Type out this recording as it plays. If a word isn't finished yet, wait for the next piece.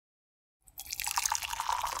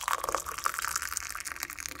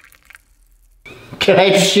Can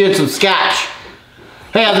I shoot some scotch?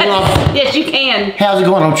 Hey, how's it going? Yes, you can. How's it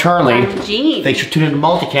going? I'm Charlie. I'm Jean. Thanks for tuning in to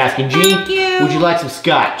Multicasking. Jean, Thank you. would you like some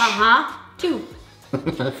scotch? Uh-huh. 2.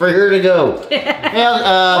 For here to go. One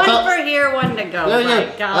for here, one to go.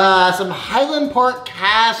 My God. Some Highland Park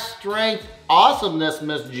cask strength awesomeness,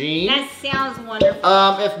 Miss Jean. That sounds wonderful.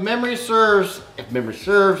 If memory serves,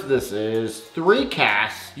 this is 3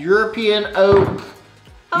 casks, European oak.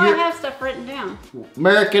 Oh, I have stuff written down.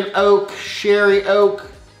 American oak, sherry oak.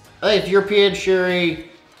 I think it's European sherry.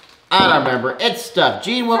 I don't remember. It's stuff.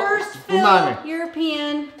 Jean, what? First Remind fill, me.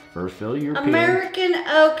 European. First fill, European. American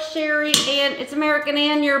oak sherry, and it's American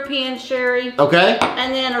and European sherry. Okay.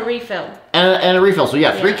 And then a refill. And a refill. So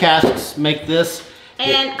yeah, 3 casks make this.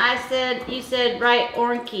 And you said right,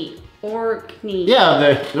 Orkney.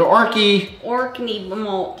 Yeah, the Orkney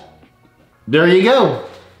malt. There you go.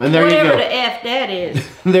 And there Whatever you go. the F that is.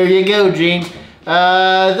 There you go, Jean.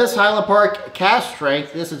 This Highland Park cask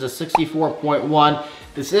strength, this is a 64.1.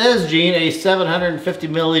 This is, Jean, a 750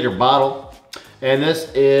 milliliter bottle. And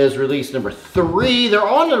this is release number 3. They're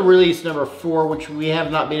on to release number 4, which we have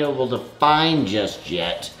not been able to find just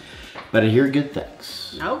yet. But I hear good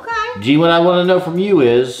things. Okay. Jean, what I want to know from you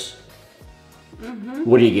is,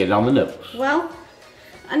 what do you get on the nose? Well,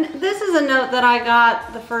 and this is a note that I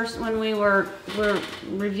got the first when we were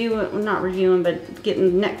reviewing, not reviewing, but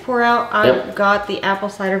getting neck pour out. I got the apple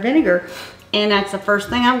cider vinegar. And that's the first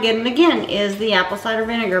thing I'm getting again is the apple cider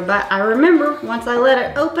vinegar. But I remember once I let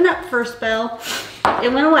it open up for a spell,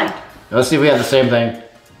 it went away. Let's see if we have the same thing.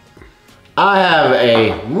 I have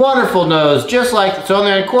a wonderful nose, just like, so on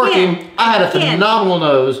the uncorking, I had a phenomenal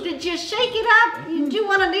nose. Did you shake it up? You do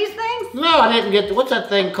one of these things? No, I didn't get, what's that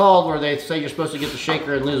thing called where they say you're supposed to get the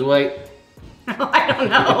shaker and lose weight? I don't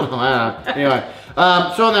know. I don't know. Anyway,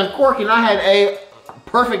 so on the uncorking, I had a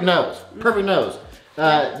perfect nose,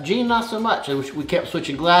 Jean, not so much. We kept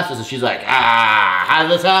switching glasses and she's like, how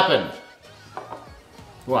did this happen?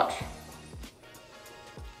 Watch.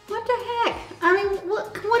 What the heck? I mean,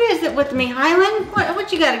 what is it with me, Highland?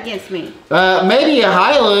 What you got against me? Maybe a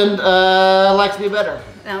Highland likes me better.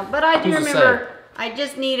 No, but I do remember I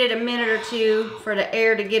just needed a minute or 2 for the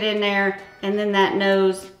air to get in there, and then that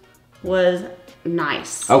nose was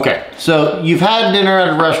nice. Okay, so you've had dinner at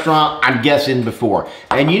a restaurant, I'm guessing, before.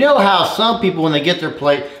 And you know how some people, when they get their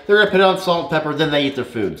plate, they're gonna put on salt and pepper, then they eat their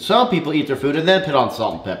food. Some people eat their food and then put on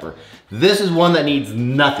salt and pepper. This is one that needs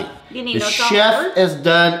nothing. The chef has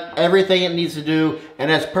done everything it needs to do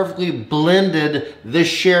and has perfectly blended the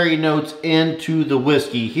sherry notes into the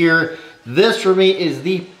whiskey here. This for me is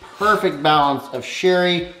the perfect balance of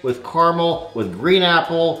sherry with caramel, with green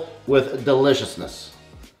apple, with deliciousness.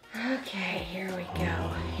 Okay, here we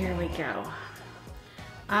go.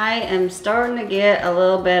 I am starting to get a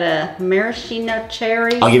little bit of maraschino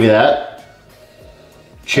cherry. I'll give you that.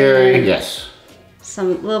 Cherry, yes.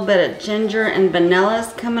 Some little bit of ginger and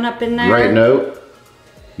vanilla coming up in there. Great note.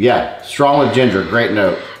 Yeah, strong with ginger, great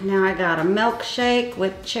note. Now I got a milkshake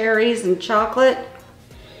with cherries and chocolate.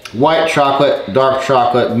 White chocolate, dark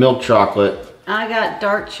chocolate, milk chocolate. I got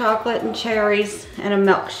dark chocolate and cherries and a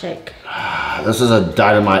milkshake. This is a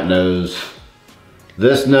dynamite nose.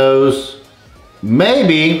 This nose,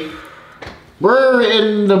 maybe, we're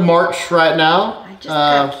in the March right now.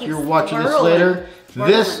 If you're watching this later.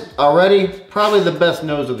 This already, probably the best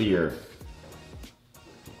nose of the year.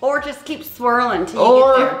 Or just keep swirling till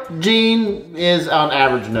you get there. Jean is on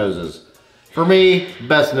average noses. For me,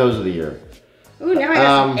 best nose of the year. Ooh, now I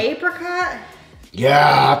got some apricot.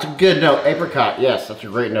 Yeah, that's a good note. Apricot, yes, that's a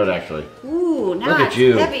great note actually. Ooh, now it's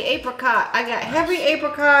heavy apricot. I got heavy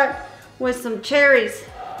apricot with some cherries.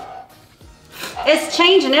 It's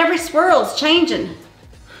changing, every swirl's changing.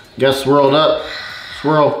 You gotta swirl it up.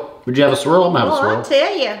 Swirl. Would you have a swirl? I'm gonna have a swirl. I'll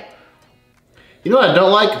tell you. You know what I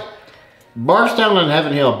don't like? Bardstown and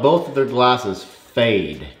Heaven Hill, both of their glasses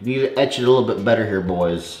fade. You need to etch it a little bit better here,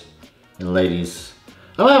 boys and ladies.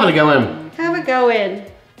 I'm having to go in. Have a go in.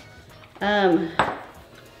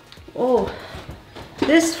 Oh,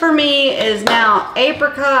 this for me is now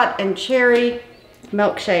apricot and cherry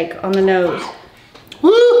milkshake on the nose.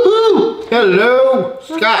 Woo-hoo! Hello, Scotch.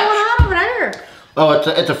 What's going on over there? Oh,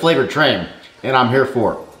 it's a flavored train, and I'm here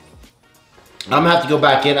for it. I'm gonna have to go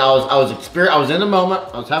back in. I was in a moment.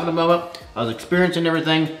 I was having a moment. I was experiencing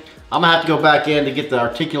everything. I'm gonna have to go back in to get the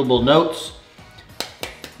articulable notes.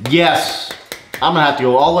 Yes, I'm gonna have to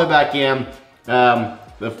go all the way back in.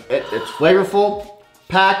 It's flavorful,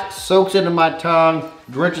 packed, soaks into my tongue,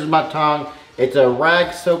 drenches my tongue. It's a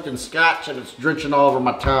rag soaked in scotch and it's drenching all over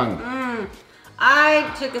my tongue.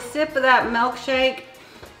 I took a sip of that milkshake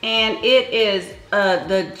and it is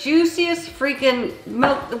the juiciest freaking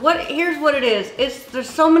milk. Here's what it is. There's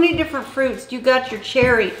so many different fruits. You got your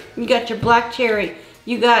cherry, you got your black cherry,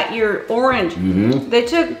 you got your orange. They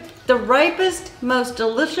took the ripest, most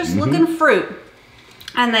delicious looking fruit,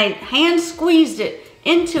 and they hand squeezed it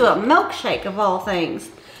into a milkshake of all things,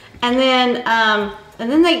 and then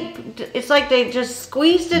it's like they just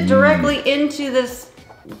squeezed it directly into this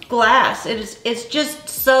glass. It's just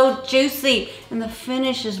so juicy, and the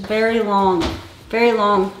finish is very long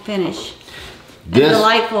finish. And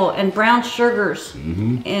delightful, and brown sugars,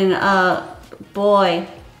 and boy.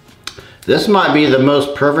 This might be the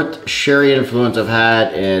most perfect sherry influence I've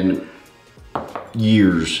had in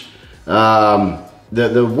years.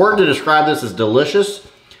 The word to describe this is delicious.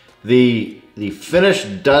 The finish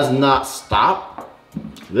does not stop.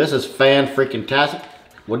 This is fan-freaking-tastic.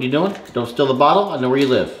 What are you doing? Don't steal the bottle. I know where you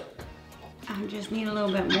live. I just need a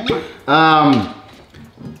little bit more.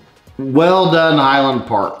 Well done, Highland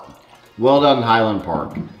Park. Well done, Highland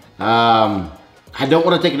Park. I don't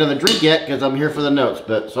want to take another drink yet because I'm here for the notes,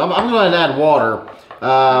 so I'm going to add water.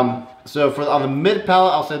 So on the mid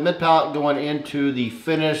palate, I'll say mid palate going into the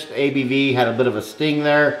finished ABV had a bit of a sting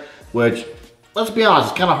there, which, let's be honest,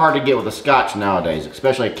 it's kind of hard to get with a Scotch nowadays,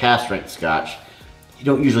 especially a cask strength Scotch. You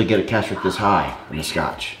don't usually get a cask strength this high in a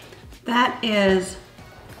Scotch. That is,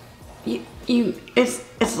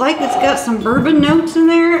 it's like it's got some bourbon notes in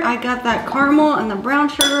there. I got that caramel and the brown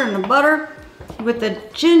sugar and the butter with the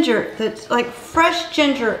ginger, that's like fresh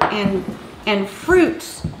ginger and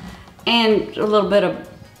fruits, and a little bit of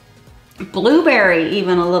blueberry,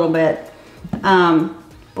 even a little bit.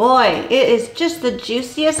 Boy, it is just the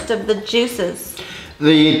juiciest of the juices.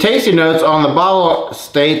 The tasting notes on the bottle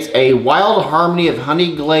states a wild harmony of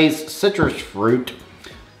honey glazed citrus fruit,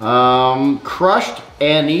 crushed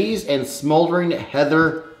anise, and smoldering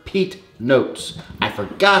heather peat notes. I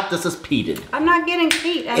forgot this is peated. I'm not getting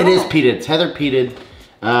peat at all. It is peated. It's heather peated.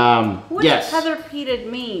 What yes. does heather peated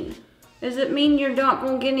mean? Does it mean you're not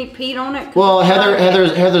going to get any peat on it? Well,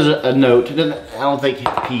 heather's a note. I don't think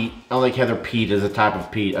peat. I don't think heather peat is a type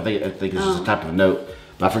of peat. I think it's just a type of note.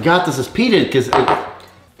 But I forgot this is peated because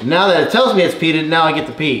now that it tells me it's peated, now I get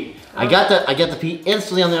the peat. I got the peat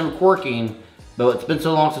instantly on the uncorking. Though it's been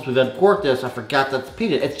so long since we've uncorked this, I forgot that's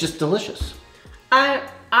peated. It's just delicious. I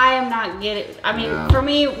am not getting. I mean, for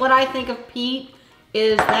me, what I think of peat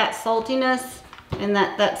is that saltiness, and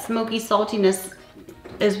that smoky saltiness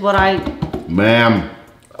is what I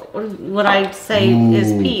say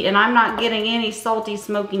is peat, and I'm not getting any salty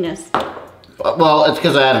smokiness. Well, it's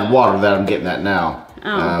because I added water that I'm getting that now.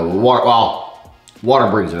 Water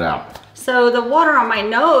brings it out. So the water on my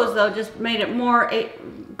nose though just made it more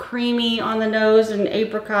creamy on the nose and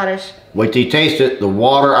apricotish. Wait till you taste it. The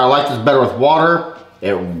water, I like this better with water.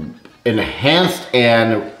 It enhanced,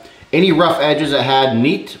 and any rough edges it had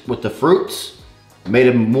neat with the fruits made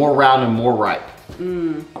it more round and more ripe.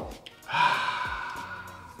 I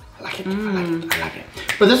like it. I like it.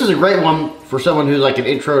 But this is a great one for someone who's like an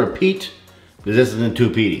intro to peat, because this isn't too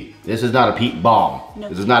peaty. This is not a peat bomb. No.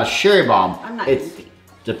 This is not a sherry bomb. I'm not getting peat.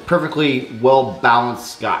 It's a perfectly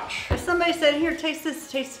well-balanced Scotch. If somebody said, here, taste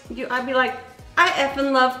this, I'd be like, I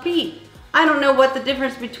effing love peat. I don't know what the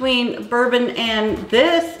difference between bourbon and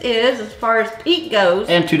this is as far as peat goes.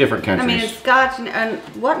 And two different countries. I mean, it's Scotch and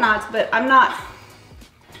whatnots, but I'm not,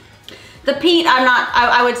 the peat,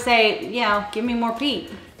 I would say, yeah, give me more peat.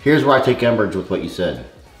 Here's where I take umbrage with what you said.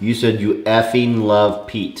 You said you effing love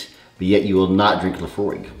peat, but yet you will not drink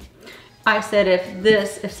Lefroy. I said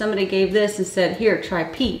if somebody gave this and said, here, try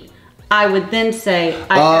peat, I would then say,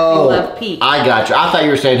 I effing love peat. I got you. I thought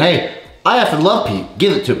you were saying, hey, I effing love peat.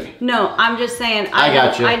 Give it to me. No, I'm just saying,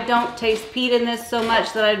 I don't taste peat in this so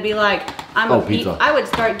much that I'd be like, I'm a peat. I would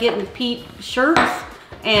start getting peat shirts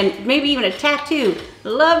and maybe even a tattoo.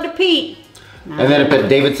 Love to peat. And then put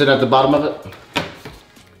Davidson at the bottom of it?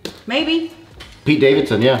 Maybe. Pete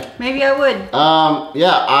Davidson, yeah. Maybe I would.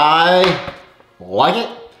 Yeah, I like it.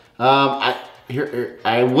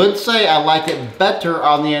 I would say I like it better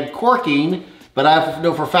on the uncorking, but I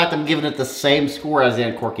know for a fact I'm giving it the same score as the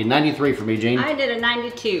uncorking. 93 for me, Jean. I did a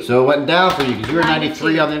 92. So it went down for you because you were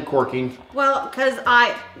 93 on the uncorking. Well, because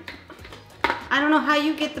I don't know how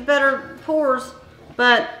you get the better pours,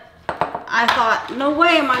 but I thought, no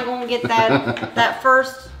way am I going to get that that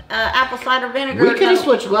first apple cider vinegar. We could have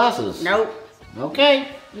switched glasses. Nope. Okay.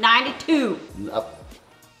 92.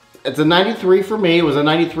 It's a 93 for me. It was a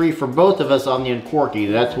 93 for both of us on the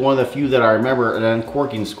uncorking. That's one of the few that I remember an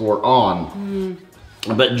uncorking score on.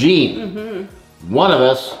 But Jean, one of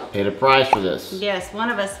us paid a price for this. Yes,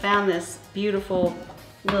 one of us found this beautiful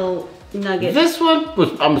little nugget. This one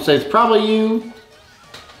was, I'm gonna say it's probably you.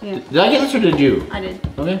 Yeah. Did I get this or did you? I did.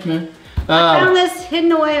 Okay, man. I found this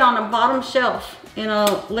hidden away on a bottom shelf in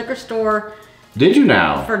a liquor store. Did you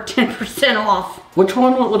now? For 10% off. Which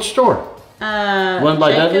one? Which store? One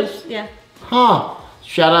by Douglas? Yeah. Huh.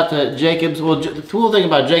 Shout out to Jacobs. Well, the cool thing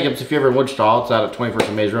about Jacobs, if you're ever in Wichita, it's out at 21st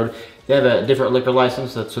and Mays Road. They have a different liquor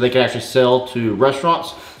license so they can actually sell to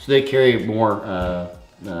restaurants. So they carry more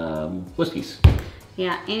whiskeys.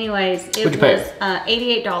 Yeah, anyways, it What'd you pay? was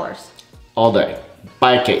 $88. All day.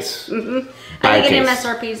 Buy a case. I think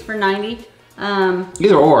MSRP is for $90.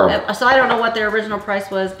 Either or. So I don't know what their original price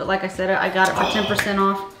was, but like I said, I got it for 10%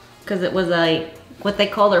 off because it was what they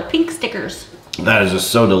call their pink stickers. That is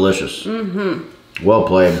just so delicious. Well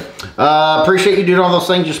played. Appreciate you doing all those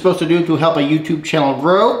things you're supposed to do to help a YouTube channel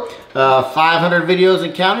grow. 500 videos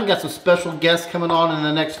and counting. Got some special guests coming on in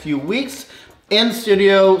the next few weeks. In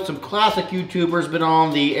studio, some classic YouTubers, been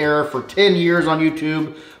on the air for 10 years on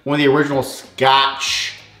YouTube. One of the original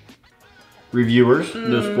Scotch reviewers,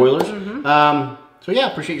 no spoilers. So yeah,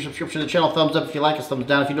 appreciate your subscription to the channel. Thumbs up if you like us, thumbs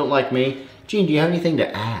down if you don't like me. Jean, do you have anything to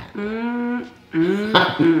add?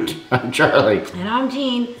 I'm Charlie. And I'm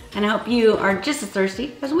Jean, and I hope you are just as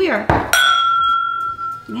thirsty as we are.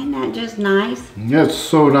 Isn't that just nice? That's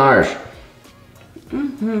so nice.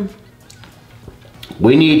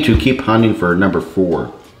 We need to keep hunting for number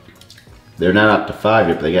 4. They're not up to 5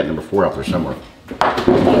 yet, but they got number 4 out there somewhere.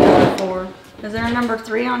 Number 4. Is there a number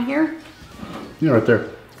 3 on here? Yeah, right there.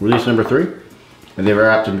 Release number 3. And they were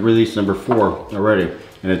out to release number 4 already.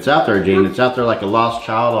 And it's out there, Jean. It's out there like a lost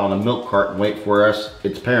child on a milk cart and wait for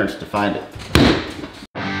its parents to find it.